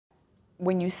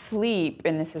when you sleep,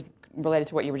 and this is related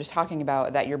to what you were just talking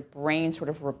about, that your brain sort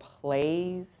of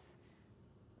replays,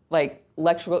 like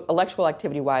electrical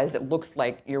activity-wise, it looks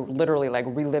like you're literally like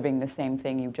reliving the same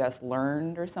thing you just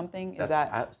learned or something? Is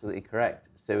That's absolutely correct.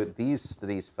 So these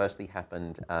studies firstly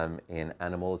happened in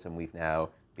animals, and we've now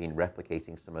been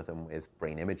replicating some of them with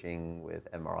brain imaging, with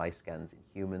MRI scans in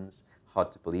humans.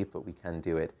 Hard to believe, but we can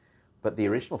do it. But the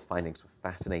original findings were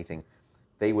fascinating.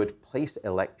 They would place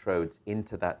electrodes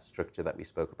into that structure that we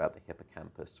spoke about, the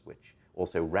hippocampus, which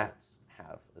also rats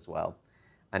have as well.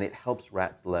 And it helps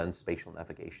rats learn spatial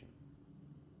navigation.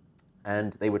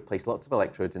 And they would place lots of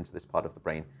electrodes into this part of the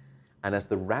brain. And as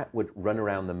the rat would run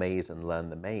around the maze and learn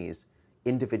the maze,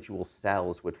 individual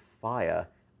cells would fire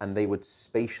and they would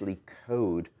spatially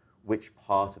code which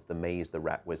part of the maze the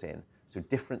rat was in. So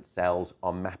different cells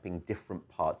are mapping different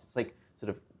parts. It's like sort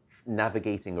of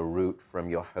navigating a route from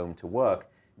your home to work.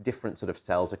 Different sort of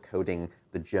cells are coding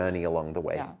the journey along the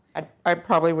way. Yeah, I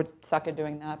probably would suck at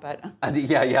doing that, but... And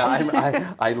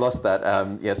I lost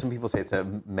that. Yeah, some people say it's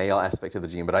a male aspect of the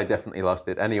gene, but I definitely lost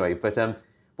it anyway. But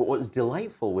what was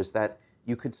delightful was that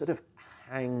you could sort of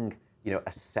hang,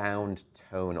 a sound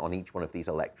tone on each one of these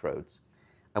electrodes.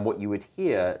 And what you would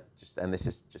hear, and this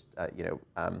is just,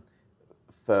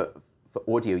 for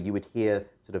audio, you would hear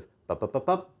sort of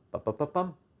ba-ba-ba-bum,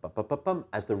 ba-ba-ba-bum, ba-ba-ba-bum,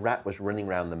 as the rat was running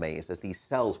around the maze, as these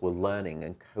cells were learning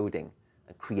and coding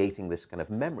and creating this kind of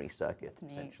memory circuit,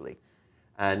 essentially.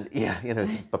 And yeah,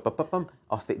 it's ba-ba-ba-bum,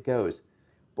 off it goes.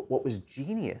 But what was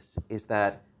genius is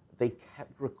that they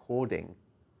kept recording,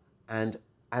 and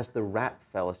as the rat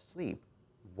fell asleep,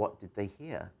 what did they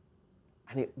hear?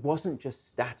 And it wasn't just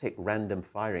static random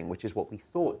firing, which is what we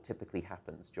thought typically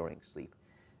happens during sleep.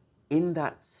 In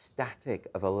that static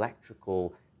of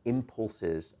electrical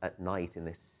impulses at night, in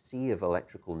this sea of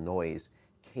electrical noise,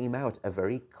 came out a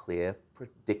very clear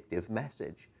predictive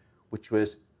message, which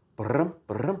was brum,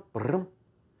 brum, brum.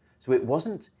 So it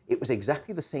was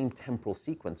exactly the same temporal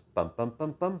sequence, bum, bum,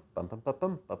 bum, bum, bum, bum, bum,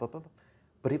 bum, bum, bum, bum,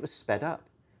 but it was sped up.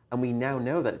 And we now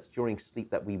know that it's during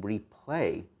sleep that we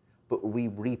replay, but we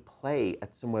replay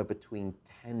at somewhere between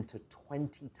 10 to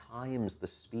 20 times the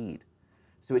speed.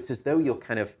 So it's as though you're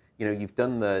kind of, you've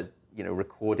done the,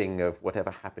 recording of whatever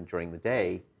happened during the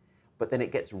day, but then it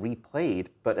gets replayed,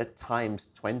 but at times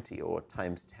 20 or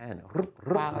times 10.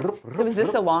 Wow. So is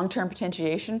this a long-term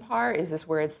potentiation part? Is this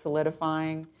where it's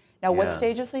solidifying? Now, what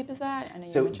stage of sleep is that?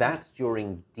 So that's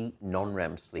during deep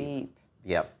non-REM sleep. Deep.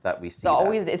 Yep, that we see. So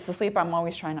it's the sleep I'm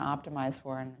always trying to optimize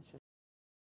for, and it's